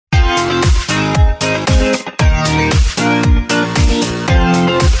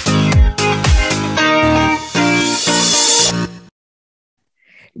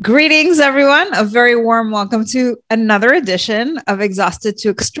Greetings, everyone. A very warm welcome to another edition of Exhausted to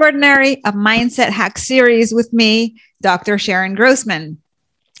Extraordinary, a mindset hack series with me, Dr. Sharon Grossman.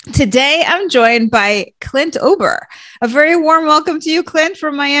 Today, I'm joined by Clint Ober. A very warm welcome to you, Clint,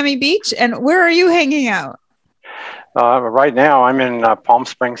 from Miami Beach. And where are you hanging out? Right now, I'm in Palm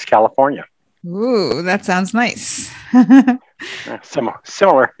Springs, California. Ooh, that sounds nice.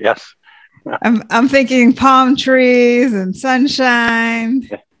 Similar, yes. I'm thinking palm trees and sunshine.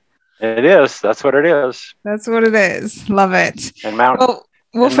 It is. That's what it is. That's what it is. Love it. And mountains.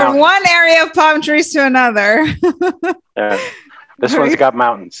 Well, from one area of palm trees to another. This one's got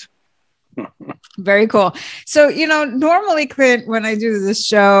mountains. Very cool. So, normally, Clint, when I do this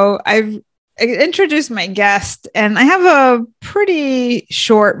show, I introduce my guest and I have a pretty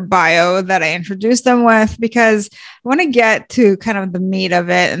short bio that I introduce them with because I want to get to kind of the meat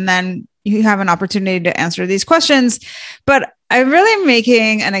of it. And then you have an opportunity to answer these questions. But I'm really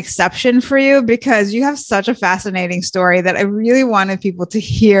making an exception for you because you have such a fascinating story that I really wanted people to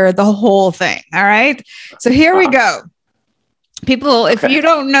hear the whole thing. All right. So here we go. People, if you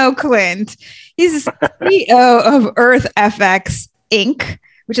don't know Clint, he's the CEO of EarthFX Inc.,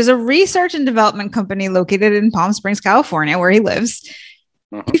 which is a research and development company located in Palm Springs, California, where he lives.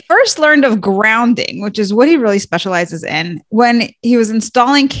 He first learned of grounding, which is what he really specializes in, when he was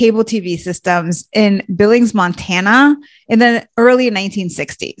installing cable TV systems in Billings, Montana in the early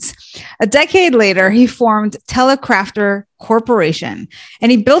 1960s. A decade later, he formed Telecrafter Corporation,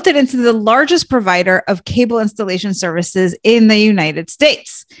 and he built it into the largest provider of cable installation services in the United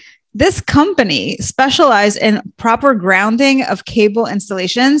States. This company specialized in proper grounding of cable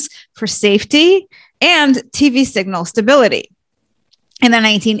installations for safety and TV signal stability. In the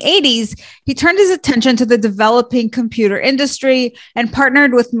 1980s, he turned his attention to the developing computer industry and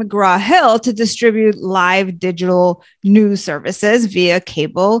partnered with McGraw-Hill to distribute live digital news services via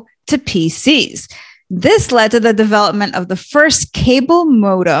cable to PCs. This led to the development of the first cable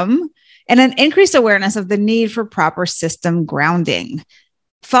modem and an increased awareness of the need for proper system grounding.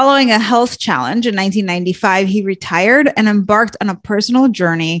 Following a health challenge in 1995, he retired and embarked on a personal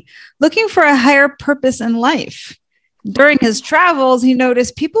journey looking for a higher purpose in life. During his travels, he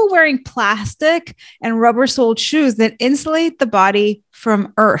noticed people wearing plastic and rubber-soled shoes that insulate the body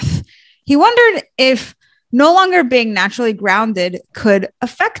from earth. He wondered if no longer being naturally grounded could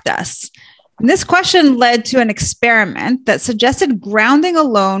affect us. And this question led to an experiment that suggested grounding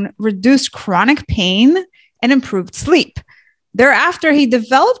alone reduced chronic pain and improved sleep. Thereafter, he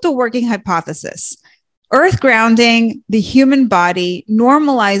developed a working hypothesis. Earth grounding the human body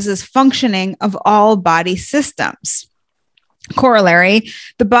normalizes functioning of all body systems. Corollary,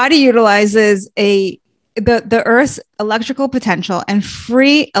 the body utilizes the Earth's electrical potential and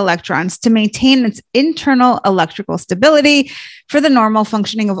free electrons to maintain its internal electrical stability for the normal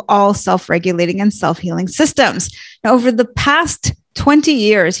functioning of all self-regulating and self-healing systems. Now, over the past 20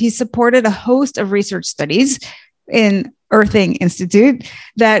 years, he supported a host of research studies in Earthing Institute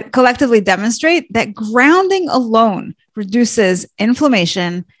that collectively demonstrate that grounding alone reduces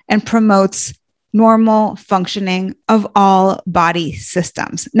inflammation and promotes normal functioning of all body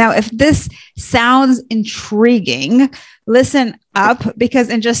systems. Now, if this sounds intriguing, listen up, because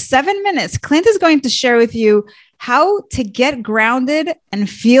in just 7 minutes, Clint is going to share with you how to get grounded and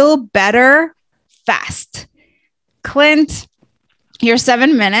feel better fast. Clint, your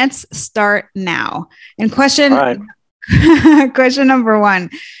 7 minutes start now. And question number one,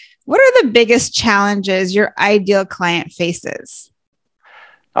 what are the biggest challenges your ideal client faces?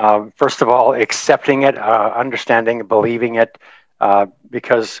 First of all, accepting it, understanding, believing it,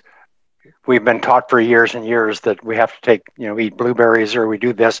 because we've been taught for years and years that we have to take, eat blueberries or we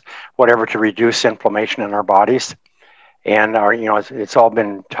do this, whatever, to reduce inflammation in our bodies. And it's all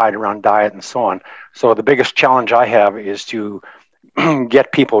been tied around diet and so on. So the biggest challenge I have is to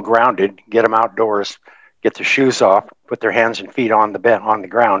get people grounded, get them outdoors, get their shoes off, put their hands and feet on the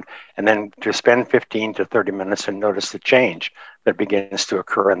ground, and then to spend 15 to 30 minutes and notice the change that begins to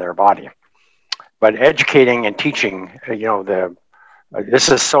occur in their body. But educating and teaching, this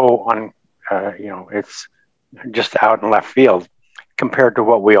is so it's just out in left field compared to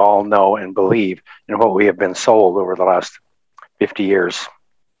what we all know and believe and what we have been sold over the last 50 years.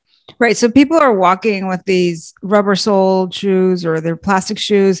 Right. So people are walking with these rubber soled shoes or their plastic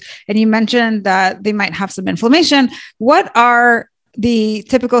shoes. And you mentioned that they might have some inflammation. What are the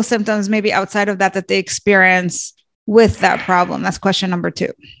typical symptoms, maybe outside of that they experience with that problem? That's question number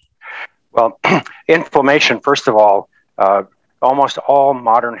two. Well, inflammation, first of all, almost all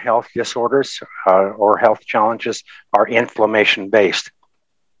modern health disorders or health challenges are inflammation based.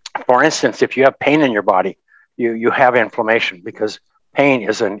 For instance, if you have pain in your body, you have inflammation because pain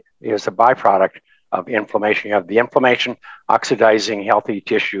is a byproduct of inflammation. You have the inflammation oxidizing healthy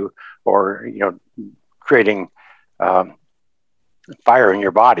tissue, or creating fire in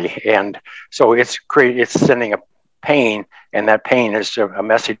your body, and so it's sending a pain, and that pain is a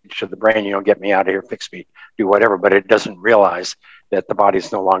message to the brain. Get me out of here, fix me, do whatever, but it doesn't realize that the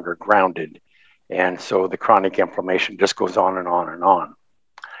body's no longer grounded, and so the chronic inflammation just goes on and on and on.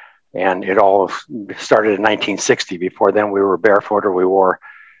 And it all started in 1960. Before then, we were barefoot, or we wore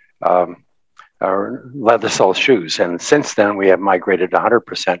leather sole shoes. And since then, we have migrated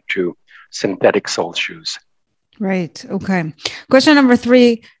 100% to synthetic sole shoes. Right. Okay. Question number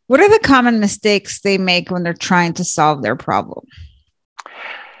 3. What are the common mistakes they make when they're trying to solve their problem?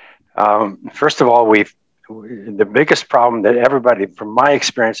 First of all, the biggest problem that everybody, from my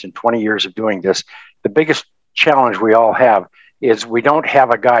experience in 20 years of doing this, the biggest challenge we all have is we don't have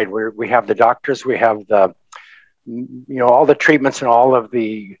a guide. We have the doctors, we have the, all the treatments and all of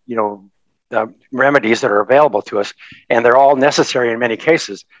the, the remedies that are available to us, and they're all necessary in many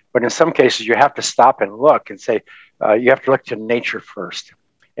cases. But in some cases, you have to stop and look and say, you have to look to nature first.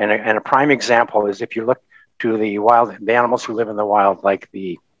 And a prime example is if you look to the animals who live in the wild, like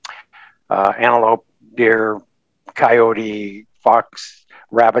the antelope, deer, coyote, fox,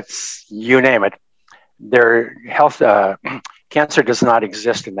 rabbits, you name it, their health, cancer does not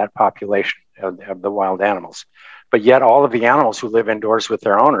exist in that population of the wild animals. But yet all of the animals who live indoors with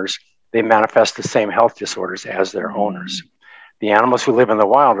their owners, they manifest the same health disorders as their owners. The animals who live in the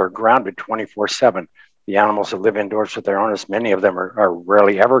wild are grounded 24/7. The animals that live indoors with their owners, many of them are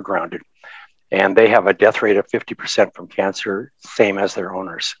rarely ever grounded. And they have a death rate of 50% from cancer, same as their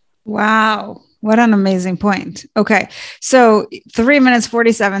owners. Wow. What an amazing point. Okay. So 3 minutes,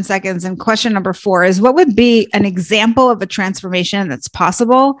 47 seconds. And question number 4 is, what would be an example of a transformation that's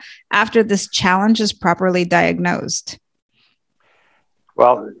possible after this challenge is properly diagnosed?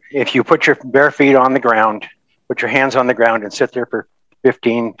 Well, if you put your bare feet on the ground, put your hands on the ground and sit there for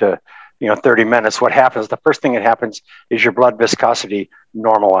 15 to 30 minutes, what happens? The first thing that happens is your blood viscosity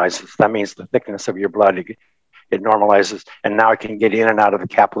normalizes. That means the thickness of your blood, it normalizes, and now it can get in and out of the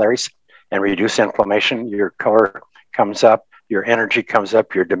capillaries and reduce inflammation. Your color comes up, your energy comes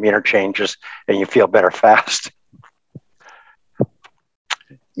up, your demeanor changes, and you feel better fast.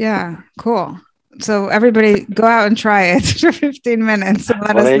 Yeah, cool. So everybody go out and try it for 15 minutes and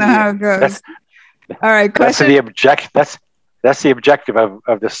let us know how it goes. All right. Question. That's the objective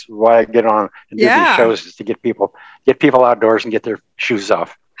of this, why I get on and do these shows, is to get people outdoors and get their shoes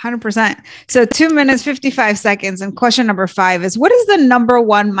off. 100%. So 2 minutes, 55 seconds. And question number 5 is, what is the number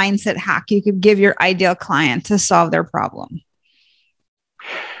one mindset hack you could give your ideal client to solve their problem?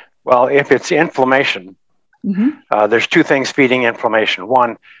 Well, if it's inflammation, there's 2 things feeding inflammation.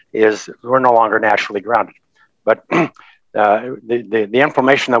 One is we're no longer naturally grounded, but the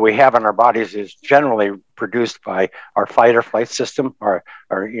inflammation that we have in our bodies is generally produced by our fight or flight system, or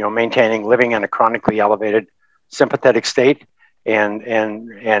living in a chronically elevated sympathetic state, and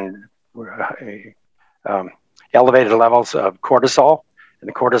elevated levels of cortisol, and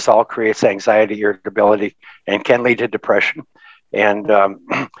the cortisol creates anxiety, irritability, and can lead to depression. And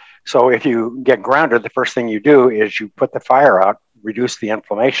so if you get grounded, the first thing you do is you put the fire out, reduce the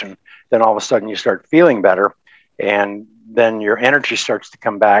inflammation, then all of a sudden you start feeling better, and then your energy starts to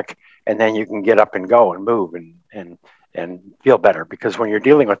come back, and then you can get up and go and move and feel better. Because when you're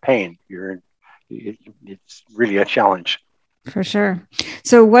dealing with pain, it's really a challenge. For sure.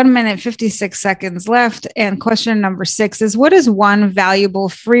 So 1 minute, 56 seconds left. And question number 6 is, what is one valuable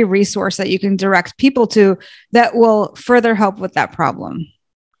free resource that you can direct people to that will further help with that problem?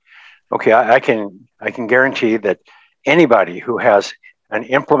 Okay, I can guarantee that anybody who has an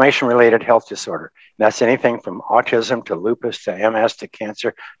inflammation-related health disorder, that's anything from autism to lupus to MS to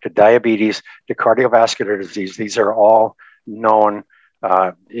cancer to diabetes to cardiovascular disease, these are all known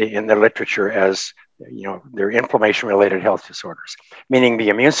in the literature as they're inflammation-related health disorders, meaning the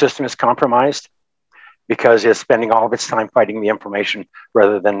immune system is compromised because it's spending all of its time fighting the inflammation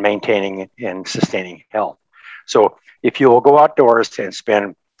rather than maintaining and sustaining health. So if you will go outdoors and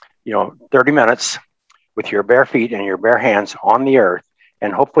spend 30 minutes with your bare feet and your bare hands on the earth,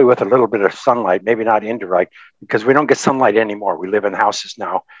 and hopefully with a little bit of sunlight, maybe not indirect, because we don't get sunlight anymore. We live in houses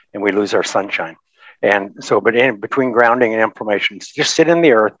now and we lose our sunshine. And so, but in between grounding and inflammation, just sit in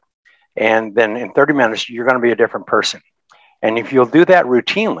the earth, and then in 30 minutes, you're going to be a different person. And if you'll do that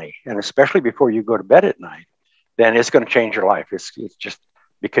routinely, and especially before you go to bed at night, then it's going to change your life. It's just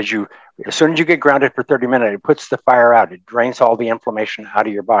because as soon as you get grounded for 30 minutes, it puts the fire out. It drains all the inflammation out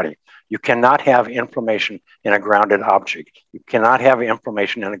of your body. You cannot have inflammation in a grounded object. You cannot have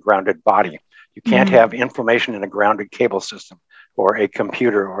inflammation in a grounded body. You can't have inflammation in a grounded cable system. or a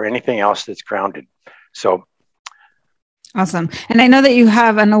computer or anything else that's grounded. So awesome. And I know that you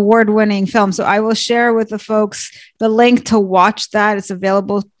have an award-winning film, so I will share with the folks the link to watch that. It's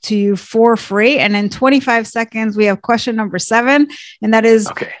available to you for free. And in 25 seconds, we have question number 7. And that is,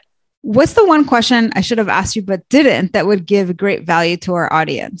 okay. What's the one question I should have asked you but didn't that would give great value to our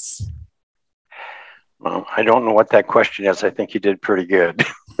audience? Well, I don't know what that question is. I think you did pretty good.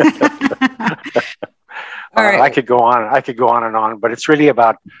 All right. I could go on and on, but it's really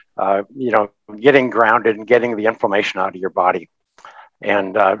about, getting grounded and getting the inflammation out of your body,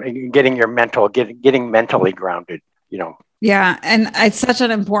 and getting mentally grounded, Yeah. And it's such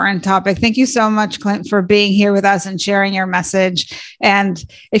an important topic. Thank you so much, Clint, for being here with us and sharing your message. And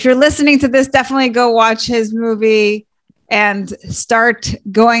if you're listening to this, definitely go watch his movie and start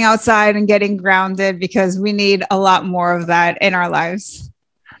going outside and getting grounded, because we need a lot more of that in our lives.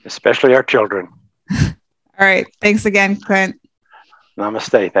 Especially our children. All right. Thanks again, Clint.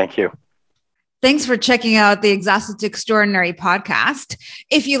 Namaste. Thank you. Thanks for checking out the Exhausted to Extraordinary podcast.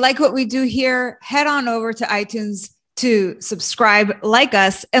 If you like what we do here, head on over to iTunes to subscribe, like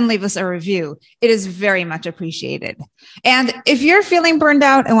us, and leave us a review. It is very much appreciated. And if you're feeling burned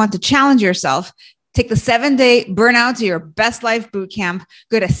out and want to challenge yourself, take the 7-day Burnout to Your Best Life Bootcamp.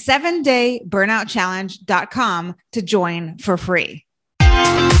 Go to 7dayburnoutchallenge.com to join for free.